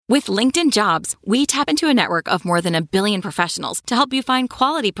With LinkedIn Jobs, we tap into a network of more than 1 billion professionals to help you find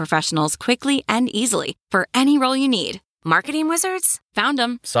quality professionals quickly and easily for any role you need. Marketing wizards? Found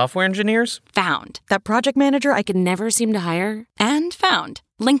them. Software engineers? Found. That project manager I could never seem to hire? And found.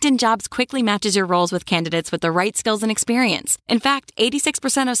 LinkedIn Jobs quickly matches your roles with candidates with the right skills and experience. In fact,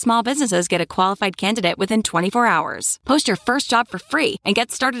 86% of small businesses get a qualified candidate within 24 hours. Post your first job for free and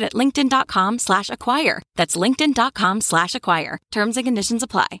get started at linkedin.com/acquire. That's linkedin.com/acquire. Terms and conditions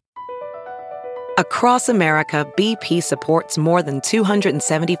apply. Across America, BP supports more than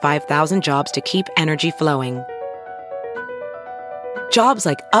 275,000 jobs to keep energy flowing. Jobs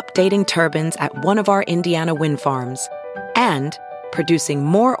like updating turbines at one of our Indiana wind farms and producing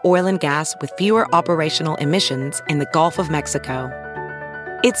more oil and gas with fewer operational emissions in the Gulf of Mexico.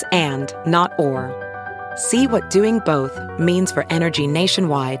 It's and, not or. See what doing both means for energy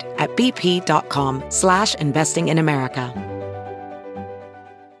nationwide at bp.com/investing in America.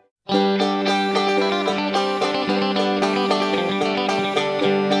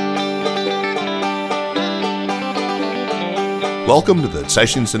 Welcome to the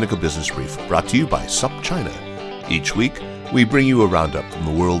Caixin-Sinica Business Brief, brought to you by Sup China. Each week, we bring you a roundup from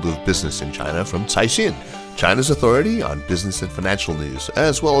the world of business in China from Caixin, China's authority on business and financial news,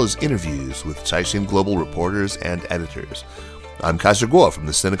 as well as interviews with Caixin Global reporters and editors. I'm Kaiser Guo from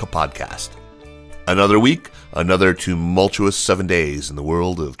the Sinica Podcast. Another week, another tumultuous 7 days in the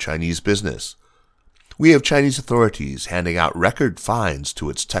world of Chinese business. We have Chinese authorities handing out record fines to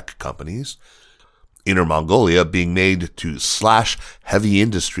its tech companies, Inner Mongolia being made to slash heavy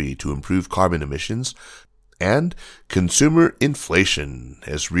industry to improve carbon emissions, and consumer inflation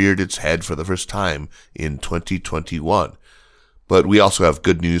has reared its head for the first time in 2021. But we also have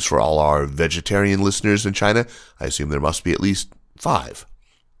good news for all our vegetarian listeners in China. I assume there must be at least 5.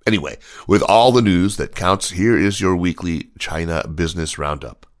 Anyway, with all the news that counts, here is your weekly China Business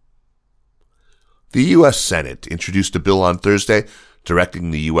Roundup. The U.S. Senate introduced a bill on Thursday directing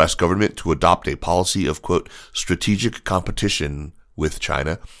the U.S. government to adopt a policy of, quote, strategic competition with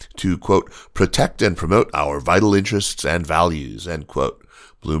China to, quote, protect and promote our vital interests and values, end quote.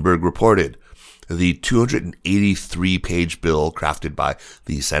 Bloomberg reported. The 283-page bill crafted by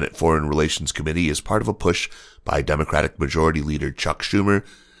the Senate Foreign Relations Committee is part of a push by Democratic Majority Leader Chuck Schumer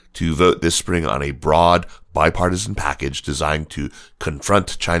to vote this spring on a broad, bipartisan package designed to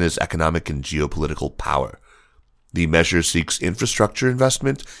confront China's economic and geopolitical power. The measure seeks infrastructure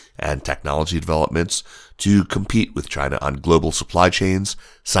investment and technology developments to compete with China on global supply chains,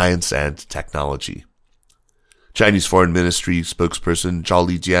 science, and technology. Chinese Foreign Ministry spokesperson Zhao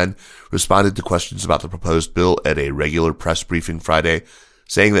Lijian responded to questions about the proposed bill at a regular press briefing Friday,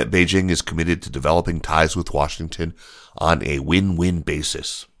 saying that Beijing is committed to developing ties with Washington on a win-win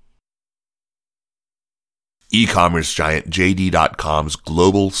basis. E-commerce giant JD.com's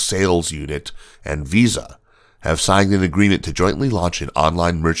global sales unit and Visa have signed an agreement to jointly launch an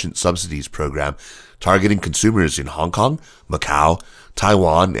online merchant subsidies program targeting consumers in Hong Kong, Macau,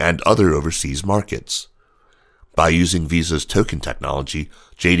 Taiwan, and other overseas markets. By using Visa's token technology,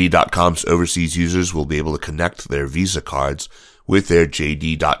 JD.com's overseas users will be able to connect their Visa cards with their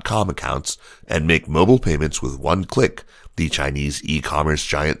JD.com accounts and make mobile payments with one click, the Chinese e-commerce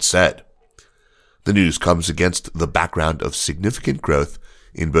giant said. The news comes against the background of significant growth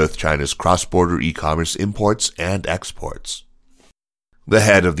in both China's cross-border e-commerce imports and exports. The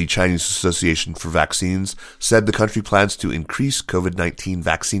head of the Chinese Association for Vaccines said the country plans to increase COVID-19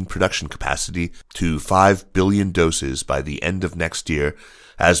 vaccine production capacity to 5 billion doses by the end of next year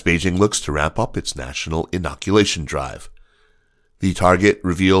as Beijing looks to ramp up its national inoculation drive. The target,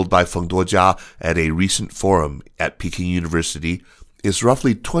 revealed by Feng Duojia at a recent forum at Peking University, is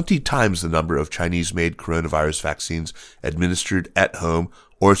roughly 20 times the number of Chinese-made coronavirus vaccines administered at home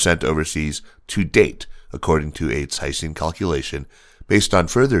or sent overseas to date, according to a Caixin calculation, based on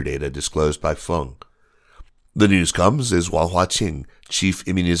further data disclosed by Feng. The news comes as Wang Huaqing, chief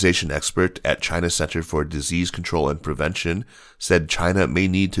immunization expert at China Center for Disease Control and Prevention, said China may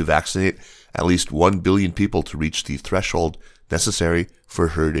need to vaccinate at least 1 billion people to reach the threshold necessary for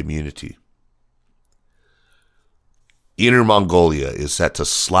herd immunity. Inner Mongolia is set to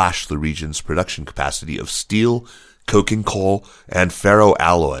slash the region's production capacity of steel, coking coal, and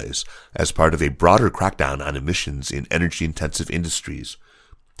ferroalloys as part of a broader crackdown on emissions in energy-intensive industries.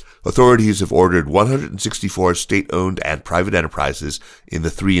 Authorities have ordered 164 state-owned and private enterprises in the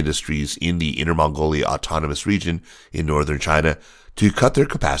 3 industries in the Inner Mongolia Autonomous Region in northern China to cut their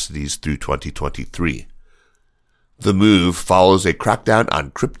capacities through 2023. The move follows a crackdown on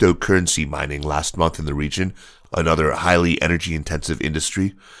cryptocurrency mining last month in the region, another highly energy-intensive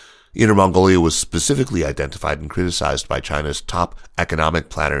industry. Inner Mongolia was specifically identified and criticized by China's top economic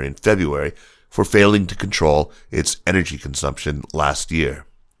planner in February for failing to control its energy consumption last year.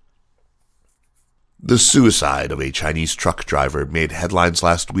 The suicide of a Chinese truck driver made headlines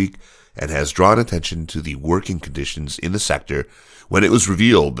last week and has drawn attention to the working conditions in the sector when it was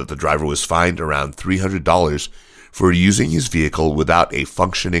revealed that the driver was fined around $300 for using his vehicle without a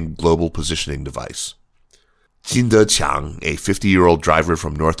functioning global positioning device. Jin Deqiang, a 50-year-old driver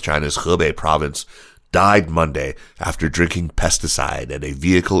from North China's Hebei province, died Monday after drinking pesticide at a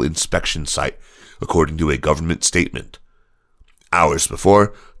vehicle inspection site, according to a government statement. Hours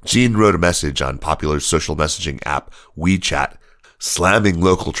before, Jin wrote a message on popular social messaging app WeChat, slamming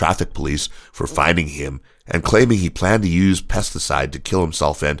local traffic police for finding him and claiming he planned to use pesticide to kill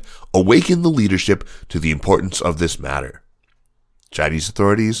himself and awaken the leadership to the importance of this matter. Chinese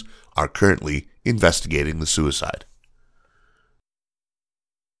authorities are currently investigating the suicide.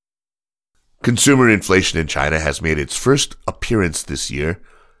 Consumer inflation in China has made its first appearance this year.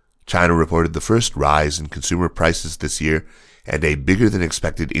 China reported the first rise in consumer prices this year and a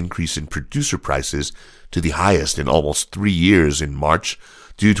bigger-than-expected increase in producer prices to the highest in almost 3 years in March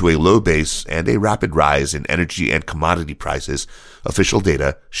due to a low base and a rapid rise in energy and commodity prices, official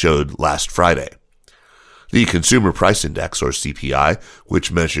data showed last Friday. The Consumer Price Index, or CPI,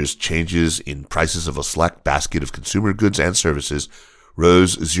 which measures changes in prices of a select basket of consumer goods and services,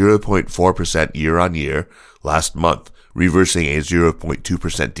 rose 0.4% year-on-year last month, reversing a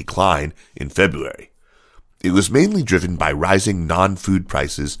 0.2% decline in February. It was mainly driven by rising non-food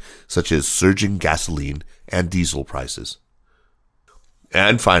prices such as surging gasoline and diesel prices.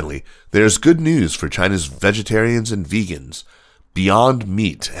 And finally, there's good news for China's vegetarians and vegans. Beyond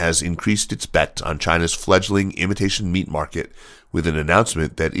Meat has increased its bet on China's fledgling imitation meat market with an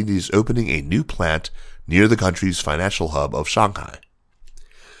announcement that it is opening a new plant near the country's financial hub of Shanghai.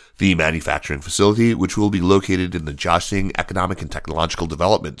 The manufacturing facility, which will be located in the Jiaxing Economic and Technological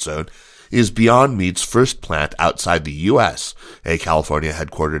Development Zone, is Beyond Meat's first plant outside the U.S., a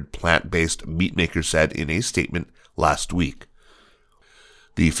California-headquartered plant-based meat maker said in a statement last week.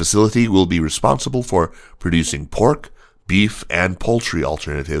 The facility will be responsible for producing pork, beef, and poultry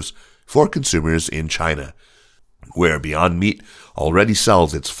alternatives for consumers in China, where Beyond Meat already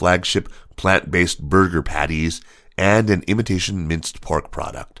sells its flagship plant-based burger patties and an imitation minced pork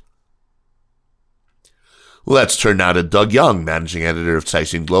product. Let's turn now to Doug Young, managing editor of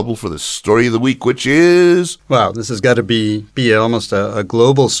Caixin Global, for the story of the week, which is... Wow, this has got to be almost a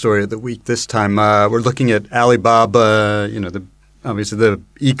global story of the week this time. We're looking at Alibaba, obviously the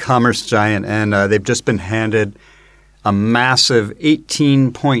e-commerce giant, and they've just been handed a massive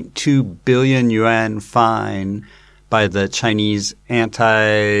 18.2 billion yuan fine by the Chinese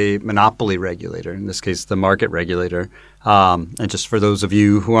anti-monopoly regulator, in this case the market regulator. And just for those of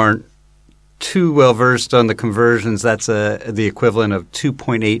you who aren't too well versed on the conversions, that's the equivalent of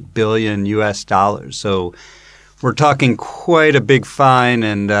 $2.8 billion US dollars. So we're talking quite a big fine,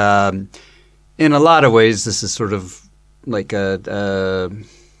 and in a lot of ways, this is sort of like whatever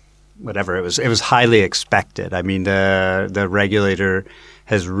it was highly expected. I mean, the regulator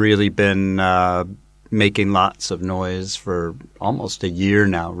has really been making lots of noise for almost a year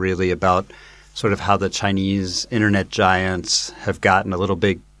now, really, about sort of how the Chinese internet giants have gotten a little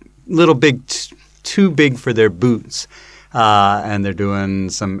big, too big for their boots, and they're doing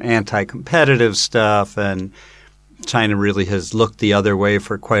some anti-competitive stuff, and China really has looked the other way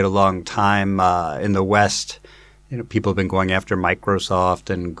for quite a long time. In the West, people have been going after Microsoft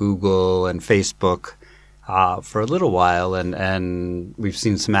and Google and Facebook for a little while, and we've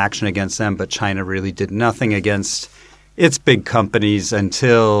seen some action against them, but China really did nothing against its big companies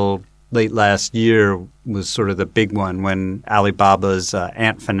until late last year was sort of the big one when Alibaba's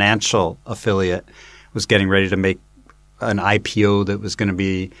Ant Financial affiliate was getting ready to make an IPO that was going to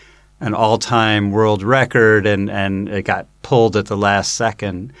be an all-time world record, and it got pulled at the last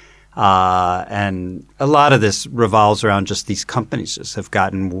second. And a lot of this revolves around just these companies just have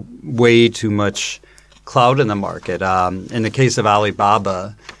gotten way too much clout in the market. In the case of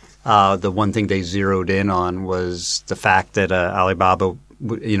Alibaba, the one thing they zeroed in on was the fact that Alibaba,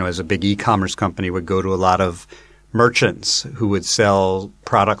 as a big e-commerce company, would go to a lot of merchants who would sell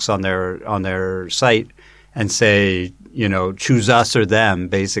products on their site and say, choose us or them.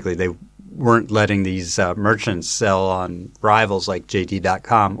 Basically, they weren't letting these merchants sell on rivals like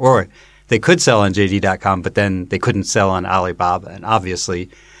JD.com, or they could sell on JD.com, but then they couldn't sell on Alibaba. And obviously,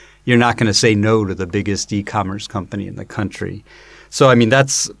 you're not going to say no to the biggest e-commerce company in the country. So, I mean,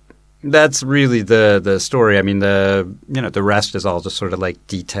 that's That's really the story. I mean, the rest is all just sort of like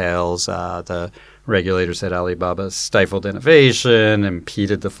details. The regulator said Alibaba stifled innovation,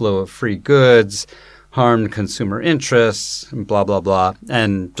 impeded the flow of free goods, harmed consumer interests, and blah, blah, blah.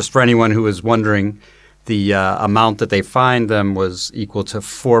 And just for anyone who is wondering, the amount that they fined them was equal to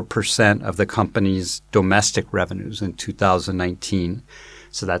 4% of the company's domestic revenues in 2019.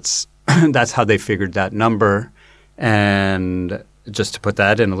 So that's how they figured that number. And just to put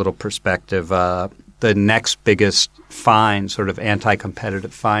that in a little perspective, the next biggest fine, sort of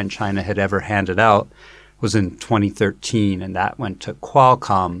anti-competitive fine China had ever handed out was in 2013, and that went to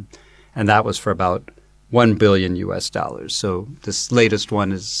Qualcomm, and that was for about $1 billion US. So this latest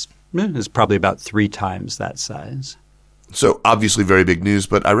one is probably about 3 times that size. So obviously very big news,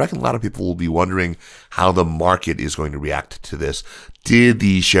 but I reckon a lot of people will be wondering how the market is going to react to this. Did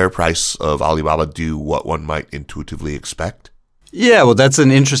the share price of Alibaba do what one might intuitively expect? Yeah, well, that's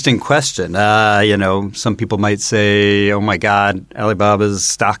an interesting question. Some people might say, oh, my God, Alibaba's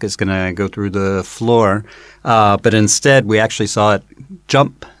stock is going to go through the floor. But instead, we actually saw it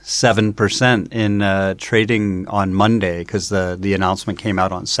jump 7% in trading on Monday because the announcement came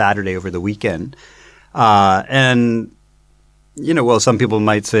out on Saturday over the weekend. Some people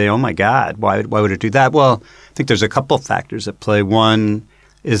might say, oh, my God, why would it do that? Well, I think there's a couple factors at play. One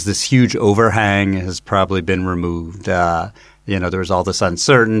is this huge overhang has probably been removed. There was all this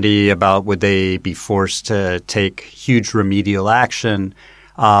uncertainty about would they be forced to take huge remedial action.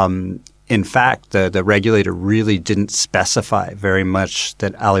 In fact, the regulator really didn't specify very much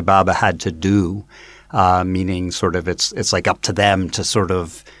that Alibaba had to do, meaning sort of it's like up to them to sort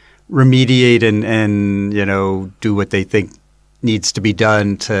of remediate and do what they think needs to be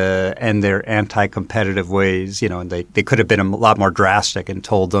done to end their anti-competitive ways. And they could have been a lot more drastic and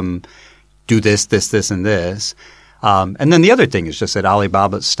told them do this, and this. And then the other thing is just that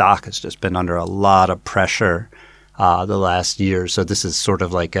Alibaba's stock has just been under a lot of pressure the last year. So this is sort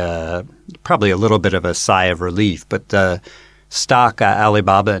of like probably a little bit of a sigh of relief. But the stock,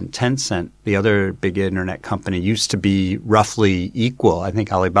 Alibaba and Tencent, the other big internet company, used to be roughly equal. I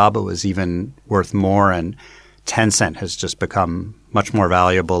think Alibaba was even worth more, and Tencent has just become much more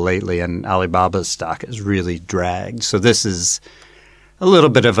valuable lately, and Alibaba's stock has really dragged. So this is a little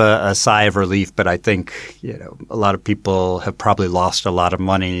bit of a sigh of relief, but I think a lot of people have probably lost a lot of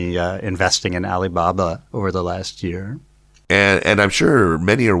money investing in Alibaba over the last year. And I'm sure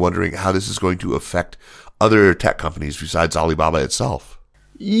many are wondering how this is going to affect other tech companies besides Alibaba itself.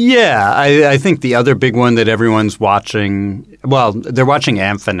 Yeah, I think the other big one that everyone's watching, well, they're watching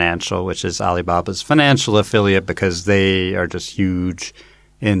Ant Financial, which is Alibaba's financial affiliate, because they are just huge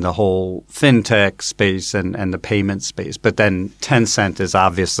in the whole fintech space and the payment space. But then Tencent is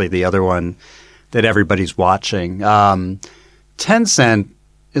obviously the other one that everybody's watching. Tencent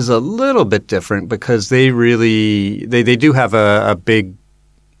is a little bit different because they do have a big,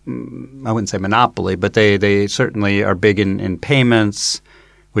 I wouldn't say monopoly, but they certainly are big in payments,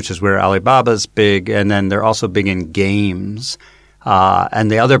 which is where Alibaba's big, and then they're also big in games. And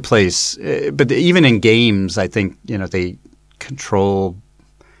the other place, but even in games, I think they control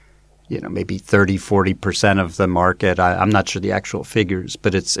maybe 30-40% of the market. I'm not sure the actual figures,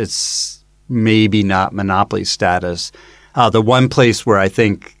 but it's maybe not monopoly status. The one place where I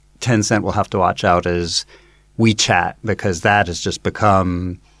think Tencent will have to watch out is WeChat, because that has just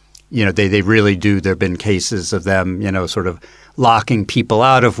become they really do. There have been cases of them sort of locking people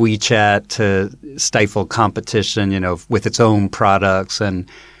out of WeChat to stifle competition, with its own products and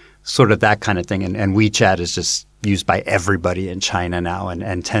sort of that kind of thing. And WeChat is just used by everybody in China now, and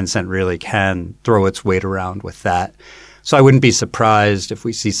Tencent really can throw its weight around with that. So I wouldn't be surprised if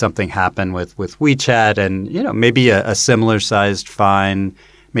we see something happen with WeChat and, maybe a similar sized fine,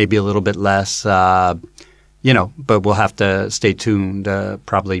 maybe a little bit less, but we'll have to stay tuned,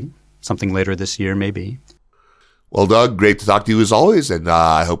 probably something later this year maybe. Well, Doug, great to talk to you as always, and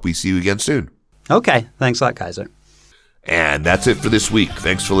I hope we see you again soon. Okay. Thanks a lot, Kaiser. And that's it for this week.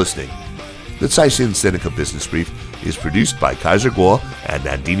 Thanks for listening. The Caixin-Sinica Business Brief is produced by Kaiser Guo and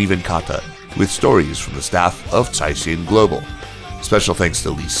Nandini Venkata, with stories from the staff of Caixin Global. Special thanks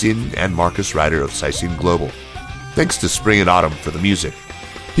to Li Xin and Marcus Ryder of Caixin Global. Thanks to Spring and Autumn for the music.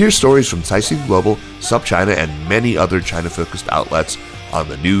 Hear stories from Caixin Global, SupChina, and many other China-focused outlets on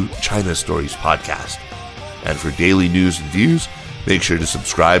the new China Stories podcast. And for daily news and views, make sure to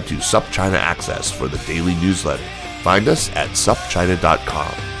subscribe to SupChina Access for the daily newsletter. Find us at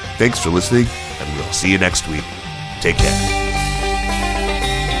supchina.com. Thanks for listening, and we'll see you next week. Take care.